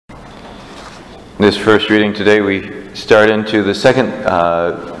this first reading today, we start into the second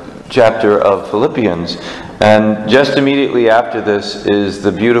chapter of Philippians. And just immediately after this is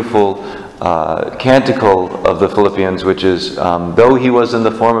the beautiful canticle of the Philippians, which is, though he was in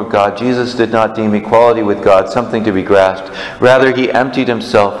the form of God, Jesus did not deem equality with God something to be grasped. Rather, he emptied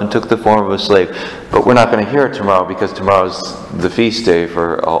himself and took the form of a slave. But we're not going to hear it tomorrow because tomorrow's the feast day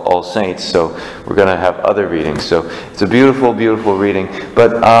for All Saints, so we're going to have other readings. So it's a beautiful, beautiful reading.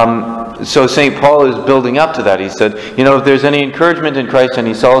 But so St. Paul is building up to that. He said, you know, if there's any encouragement in Christ,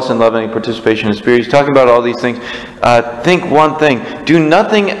 any solace in love, any participation in Spirit, he's talking about all these things. Think one thing. Do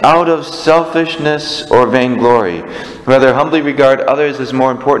nothing out of selfishness or vainglory. Rather, humbly regard others as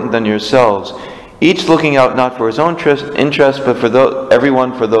more important than yourselves, each looking out not for his own interest, but for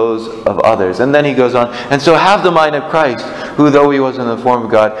everyone for those of others. And then he goes on, and so have the mind of Christ, who, though he was in the form of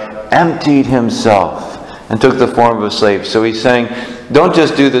God, emptied himself and took the form of a slave. So he's saying, don't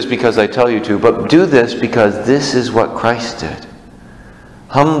just do this because I tell you to, but do this because this is what Christ did.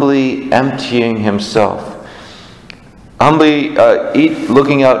 Humbly emptying himself. Humbly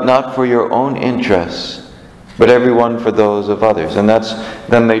looking out not for your own interests, but everyone for those of others. And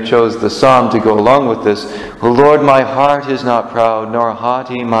then they chose the psalm to go along with this. O Lord, my heart is not proud, nor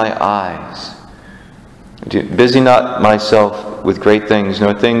haughty my eyes. Busy not myself with great things,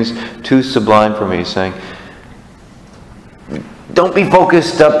 nor things too sublime for me, saying, don't be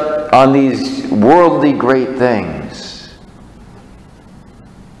focused up on these worldly great things,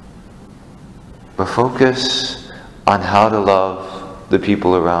 but focus on how to love the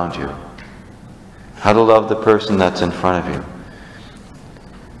people around you, how to love the person that's in front of you.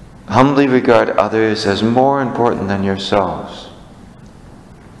 Humbly regard others as more important than yourselves.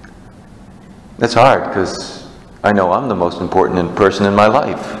 That's hard because I know I'm the most important person in my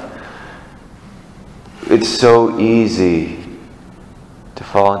life. It's so easy to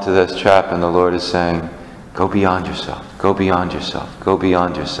fall into this trap, and the Lord is saying, go beyond yourself, go beyond yourself, go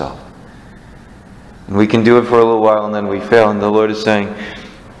beyond yourself. And we can do it for a little while and then we fail, and the Lord is saying,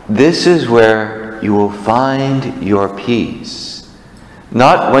 this is where you will find your peace.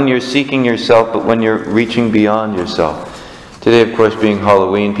 Not when you're seeking yourself, but when you're reaching beyond yourself. Today, of course, being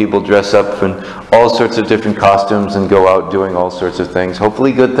Halloween, people dress up in all sorts of different costumes and go out doing all sorts of things.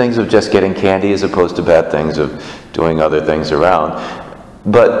 Hopefully good things of just getting candy as opposed to bad things of doing other things around.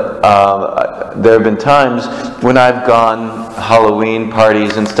 But there have been times when I've gone Halloween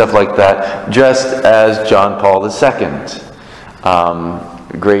parties and stuff like that dressed as John Paul II,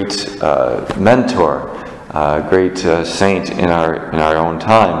 great mentor, great saint in our own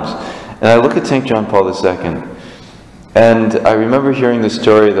times. And I look at St. John Paul II, and I remember hearing the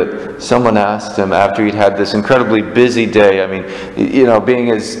story that someone asked him after he'd had this incredibly busy day. I mean, you know, being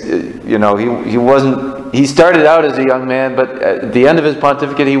as, you know, he started out as a young man, but at the end of his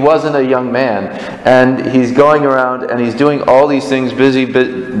pontificate, he wasn't a young man. And he's going around and he's doing all these things, busy.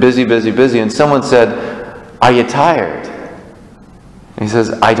 And someone said, are you tired? And he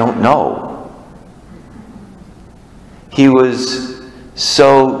says, I don't know. He was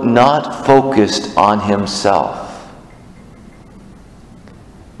so not focused on himself,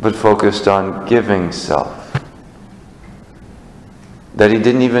 but focused on giving self, that he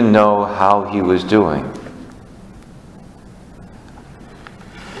didn't even know how he was doing.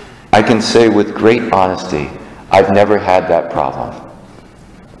 I can say with great honesty, I've never had that problem.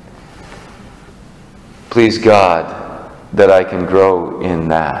 Please God that I can grow in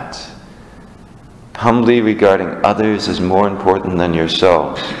that. Humbly regarding others as more important than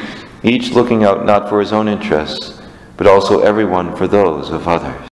yourselves, each looking out not for his own interests, but also everyone for those of others.